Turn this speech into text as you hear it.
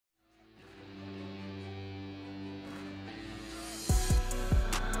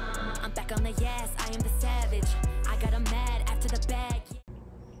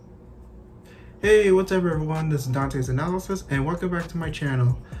Hey, what's up everyone, this is Dante's Analysis and welcome back to my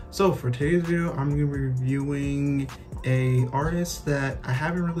channel. So for today's video, I'm going to be reviewing a artist that I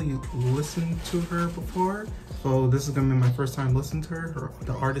haven't really listened to her before. So this is going to be my first time listening to her.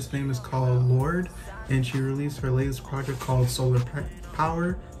 The artist name is called Lorde and she released her latest project called Solar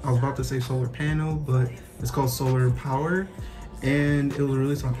Power. I was about to say Solar Panel, but it's called Solar Power. And it was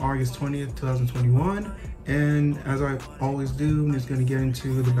released on August 20th, 2021. And as I always do, I'm just going to get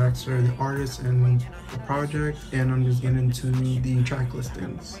into the backstory of the artist and the project, and I'm just getting into the track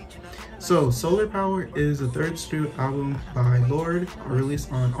listings. So, Solar Power is the third studio album by Lorde,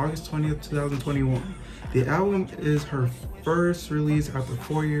 released on August 20th, 2021. The album is her first release after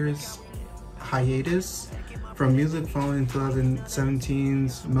 4 years hiatus from music following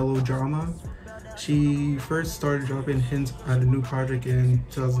 2017's melodrama. She first started dropping hints at a new project in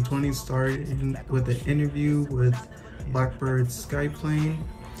 2020, starting with an interview with Blackbird's Skyplane,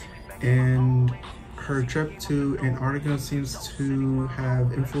 and her trip to Antarctica seems to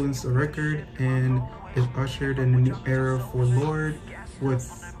have influenced the record and is ushered in a new era for Lorde,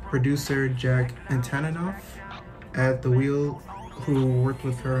 with producer Jack Antonoff at the wheel, who worked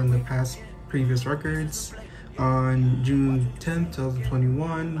with her on the previous records. On June 10th,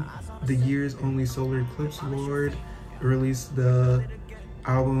 2021, the year's only solar eclipse, Lorde released the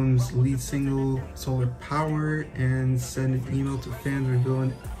album's lead single, Solar Power, and sent an email to fans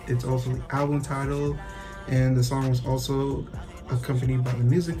revealing it's also the album title, and the song was also accompanied by the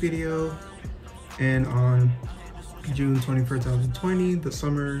music video. And on June 21st, 2020, the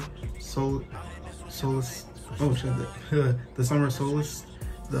Summer Solace,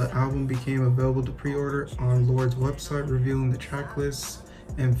 the album became available to pre-order on Lorde's website, revealing the track list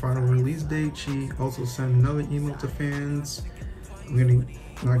and final release date. She also sent another email to fans. I'm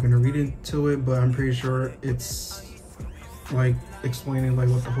not gonna read into it, but I'm pretty sure it's like explaining like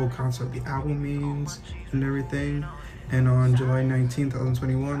what the whole concept of the album means and everything. And on July 19th,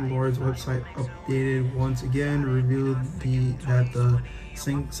 2021, Lorde's website updated once again, revealed that the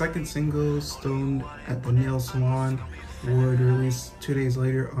second single, Stoned at the Nail Salon, would release 2 days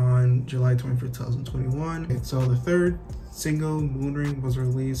later on July 21st, 2021. And so the third single, Moonring, was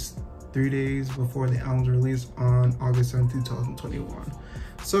released 3 days before the album's release on August 7th, 2021.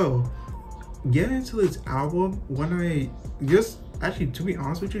 So getting into this album, when I actually, to be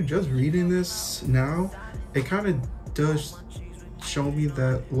honest with you, just reading this now, it kind of does show me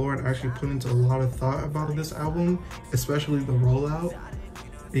that Lorde actually put into a lot of thought about this album, especially the rollout,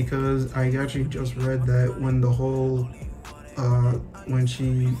 because I actually just read that when the whole when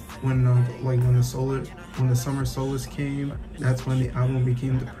the Summer Solace came, that's when the album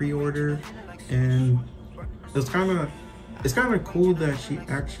became the pre-order. And it's kind of cool that she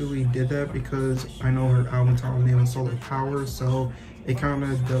actually did that, because I know her album title name is Solar Power, so it kind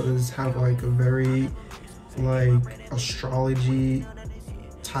of does have like a very like astrology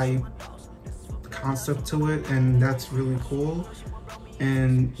type concept to it, and that's really cool.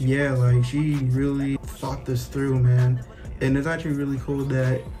 And yeah, like she really thought this through, man. And it's actually really cool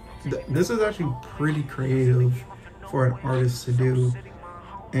that this is actually pretty creative for an artist to do.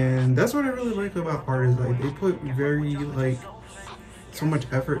 And that's what I really like about artists. Like, they put very so much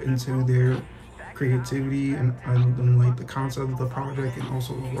effort into their creativity and like the concept of the project, and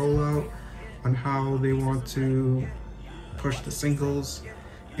also the rollout on how they want to push the singles.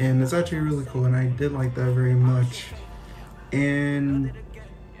 And it's actually really cool, and I did like that very much. And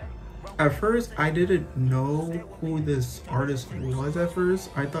at first, I didn't know who this artist was at first.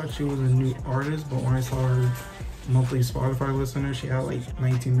 I thought she was a new artist, but when I saw her monthly Spotify listeners, she had like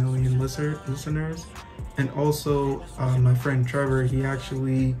 19 million listeners. And also, my friend Trevor, he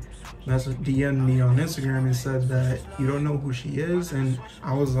actually DM'd me on Instagram and said that you don't know who she is. And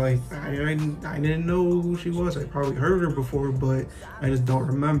I was like, I didn't know who she was. I probably heard her before, but I just don't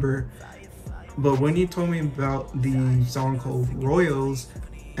remember. But when he told me about the song called Royals,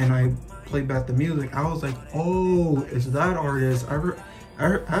 and I played back the music, I was like, oh, it's that artist. I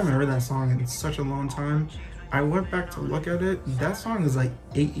haven't heard that song in such a long time. I went back to look at it. That song is like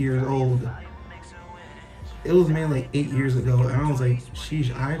 8 years old. It was made like 8 years ago, and I was like,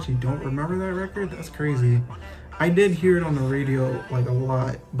 sheesh, I actually don't remember that record. That's crazy. I did hear it on the radio like a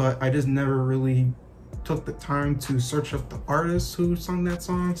lot, but I just never really took the time to search up the artist who sung that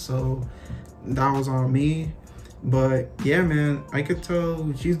song, so that was on me. But yeah, man, I could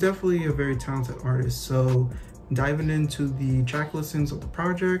tell she's definitely a very talented artist. So diving into the track listings of the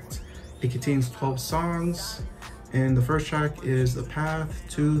project, it contains 12 songs, and the first track is The Path,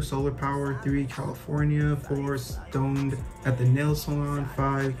 2 Solar Power, 3 California, 4 Stoned at the Nail Salon,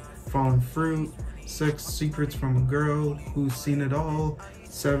 5 Fallen Fruit. 6, Secrets from a Girl Who's Seen It All.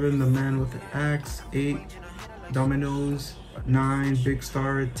 7, The Man with the Axe. 8, Dominoes. 9, Big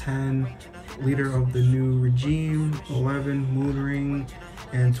Star. 10, Leader of the New Regime. 11, Moon Ring.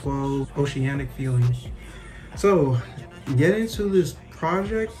 And 12, Oceanic Feeling. So, getting into this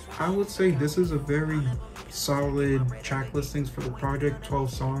project, I would say this is a very solid track listings for the project.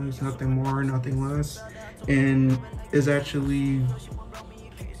 12 songs, nothing more, nothing less, and is actually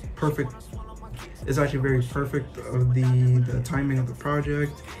perfect. It's actually very perfect of the timing of the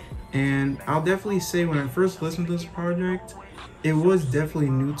project. And I'll definitely say, when I first listened to this project, it was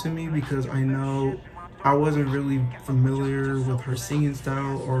definitely new to me because I know I wasn't really familiar with her singing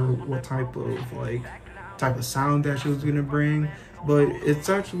style or what type of sound that she was gonna bring. But it's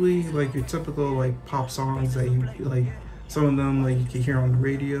actually like your typical like pop songs that you like. Some of them like you can hear on the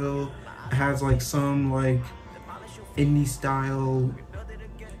radio. It has like some like indie style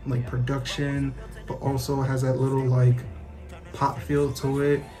like production, but also has that little like pop feel to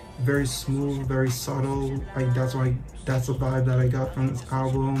it. Very smooth, very subtle. Like that's the vibe that I got from this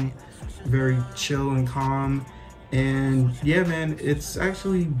album. Very chill and calm. And yeah, man, it's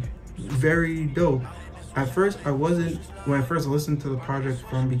actually very dope. At first, when I first listened to the project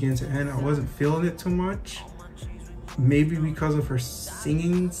from beginning to end, I wasn't feeling it too much. Maybe because of her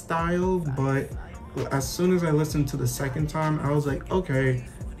singing style, but as soon as I listened to the second time, I was like, okay,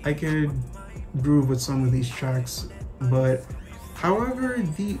 I could groove with some of these tracks. But however,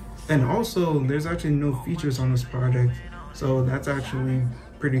 and also there's actually no features on this project, so that's actually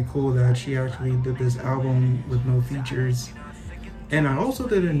pretty cool that she actually did this album with no features. And I also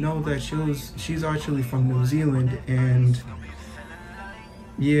didn't know that she's actually from New Zealand. And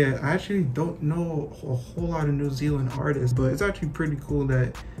yeah, I actually don't know a whole lot of New Zealand artists, but it's actually pretty cool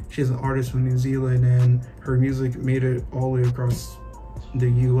that she's an artist from New Zealand and her music made it all the way across the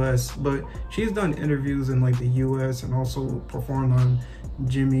US. But she's done interviews in like the US and also performed on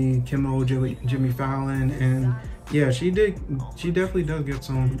Jimmy Kimmel, Jimmy Fallon, and yeah, she definitely does get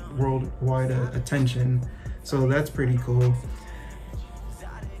some worldwide attention, so that's pretty cool.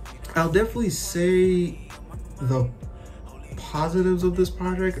 I'll definitely say the positives of this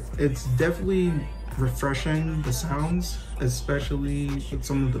project. It's definitely refreshing, the sounds, especially with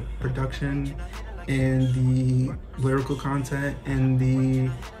some of the production and the lyrical content,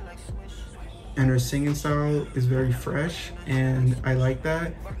 and her singing style is very fresh, and I like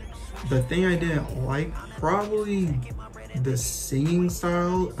that. The thing I didn't like, probably the singing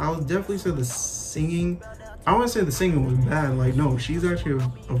style. I would definitely say the singing, I wouldn't say the singing was bad. Like, no, she's actually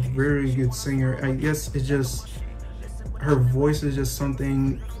a very good singer. I guess it's just, her voice is just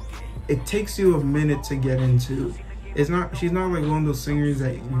something, it takes you a minute to get into. She's not like one of those singers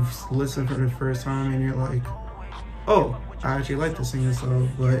that you listen for the first time and you're like, oh, I actually like the singing style.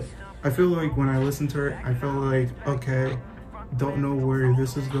 But I feel like when I listen to her, I feel like, okay, don't know where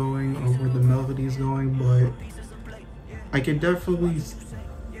this is going or where the melody is going, but I can definitely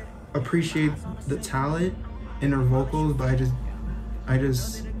appreciate the talent in her vocals. But it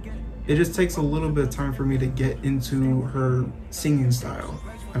just takes a little bit of time for me to get into her singing style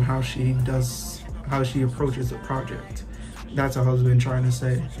and how she approaches the project. That's all I've been trying to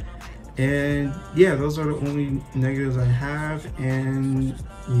say. And yeah, those are the only negatives I have. And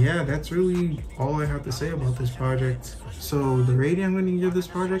yeah, that's really all I have to say about this project. So the rating I'm going to give this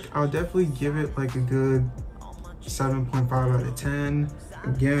project, I'll definitely give it like a good 7.5 out of 10.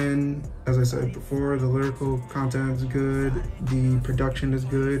 Again, as I said before, the lyrical content is good, the production is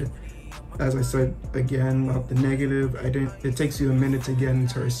good. As I said again about the negative, it takes you a minute to get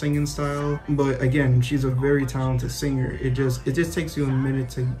into her singing style, but again, she's a very talented singer. It just takes you a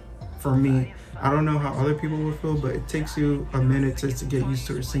minute for me, I don't know how other people would feel, but it takes you a minute to get used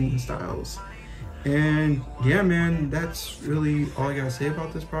to her singing styles. And yeah, man, that's really all I gotta say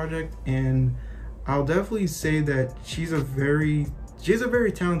about this project. And I'll definitely say that she's a very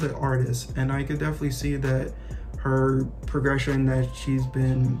talented artist, and I could definitely see that her progression that she's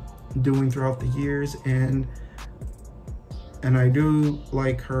been doing throughout the years, and I do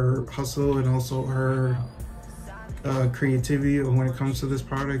like her hustle and also her creativity when it comes to this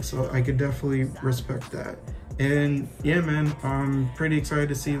product, so I could definitely respect that. And yeah, man, I'm pretty excited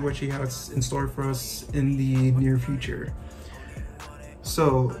to see what she has in store for us in the near future.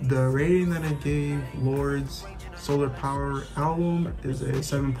 So the rating that I gave Lorde's Solar Power album is a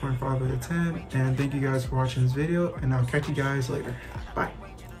 7.5 out of 10, and thank you guys for watching this video, and I'll catch you guys later. Bye.